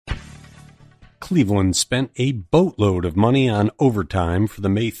Cleveland spent a boatload of money on overtime for the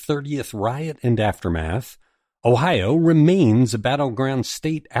May 30th riot and aftermath. Ohio remains a battleground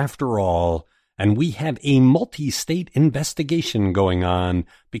state after all, and we have a multi-state investigation going on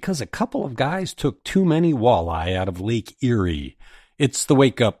because a couple of guys took too many walleye out of Lake Erie. It's the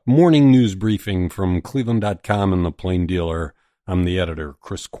Wake Up morning news briefing from Cleveland.com and the Plain Dealer. I'm the editor,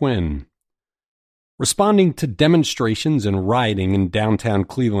 Chris Quinn. Responding to demonstrations and rioting in downtown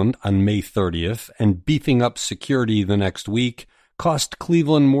Cleveland on May 30th and beefing up security the next week cost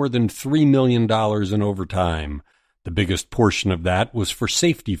Cleveland more than $3 million in overtime. The biggest portion of that was for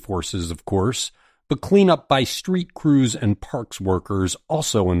safety forces, of course, but cleanup by street crews and parks workers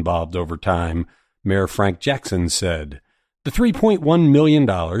also involved overtime, Mayor Frank Jackson said. The $3.1 million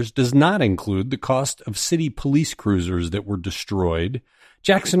does not include the cost of city police cruisers that were destroyed.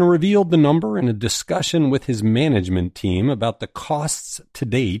 Jackson revealed the number in a discussion with his management team about the costs to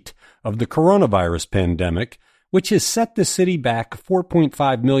date of the coronavirus pandemic, which has set the city back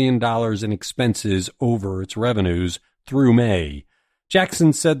 $4.5 million in expenses over its revenues through May.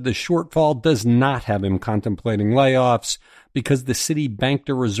 Jackson said the shortfall does not have him contemplating layoffs because the city banked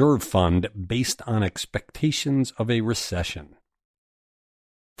a reserve fund based on expectations of a recession.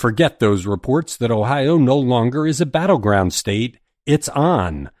 Forget those reports that Ohio no longer is a battleground state. It's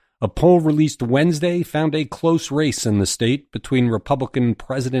on. A poll released Wednesday found a close race in the state between Republican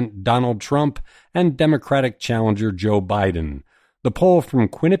President Donald Trump and Democratic challenger Joe Biden. The poll from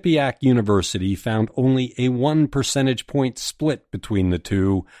Quinnipiac University found only a 1 percentage point split between the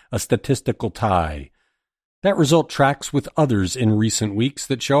two, a statistical tie. That result tracks with others in recent weeks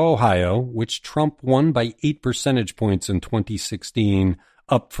that show Ohio, which Trump won by 8 percentage points in 2016,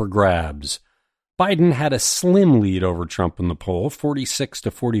 up for grabs. Biden had a slim lead over Trump in the poll, 46 to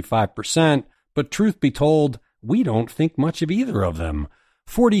 45%, but truth be told, we don't think much of either of them.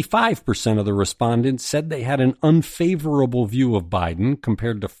 45% of the respondents said they had an unfavorable view of Biden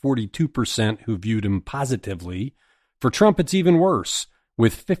compared to 42% who viewed him positively. For Trump, it's even worse,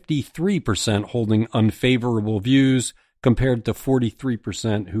 with 53% holding unfavorable views compared to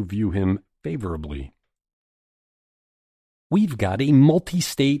 43% who view him favorably. We've got a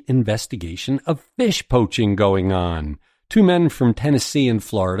multi-state investigation of fish poaching going on. 2 men from Tennessee and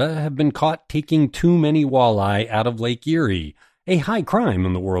Florida have been caught taking too many walleye out of Lake Erie, a high crime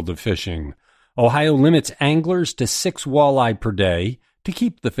in the world of fishing. Ohio limits anglers to 6 walleye per day to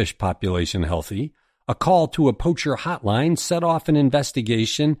keep the fish population healthy. A call to a poacher hotline set off an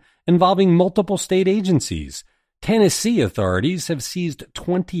investigation involving multiple state agencies. Tennessee authorities have seized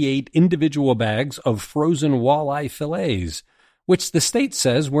 28 individual bags of frozen walleye fillets, which the state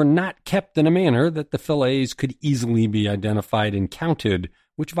says were not kept in a manner that the fillets could easily be identified and counted,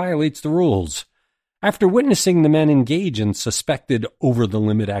 which violates the rules. After witnessing the men engage in suspected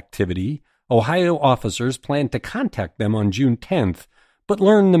over-the-limit activity, Ohio officers plan to contact them on June 10th, but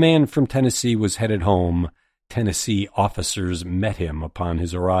learned the man from Tennessee was headed home. Tennessee officers met him upon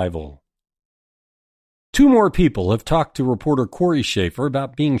his arrival. 2 more people have talked to reporter Corey Schaefer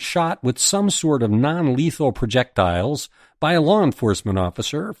about being shot with some sort of non-lethal projectiles by a law enforcement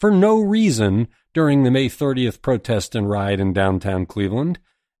officer for no reason during the May 30th protest and riot in downtown Cleveland.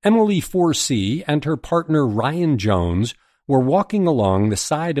 Emily 4C and her partner Ryan Jones were walking along the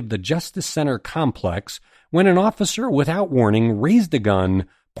side of the Justice Center complex when an officer, without warning, raised a gun,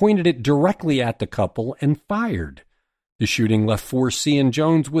 pointed it directly at the couple, and fired. The shooting left 4C and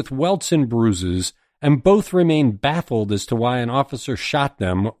Jones with welts and bruises, and both remain baffled as to why an officer shot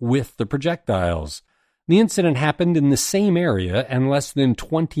them with the projectiles. The incident happened in the same area and less than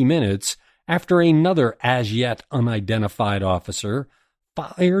 20 minutes after another as-yet unidentified officer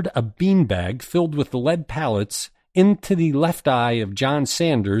fired a beanbag filled with lead pellets into the left eye of John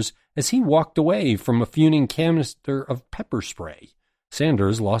Sanders as he walked away from a fuming canister of pepper spray.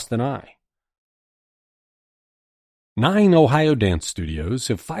 Sanders lost an eye. 9 Ohio dance studios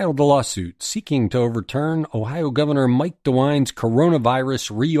have filed a lawsuit seeking to overturn Ohio Governor Mike DeWine's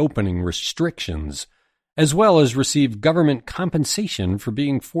coronavirus reopening restrictions, as well as receive government compensation for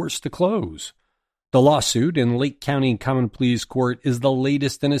being forced to close. The lawsuit in Lake County Common Pleas Court is the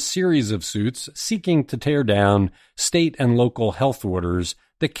latest in a series of suits seeking to tear down state and local health orders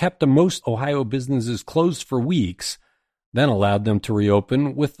that kept most Ohio businesses closed for weeks, then allowed them to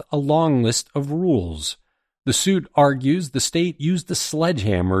reopen with a long list of rules. The suit argues the state used a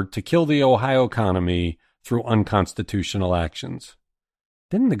sledgehammer to kill the Ohio economy through unconstitutional actions.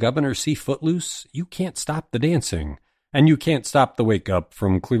 Didn't the governor see Footloose? You can't stop the dancing. And you can't stop the wake up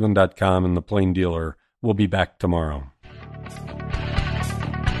from Cleveland.com and the Plain Dealer. We'll be back tomorrow.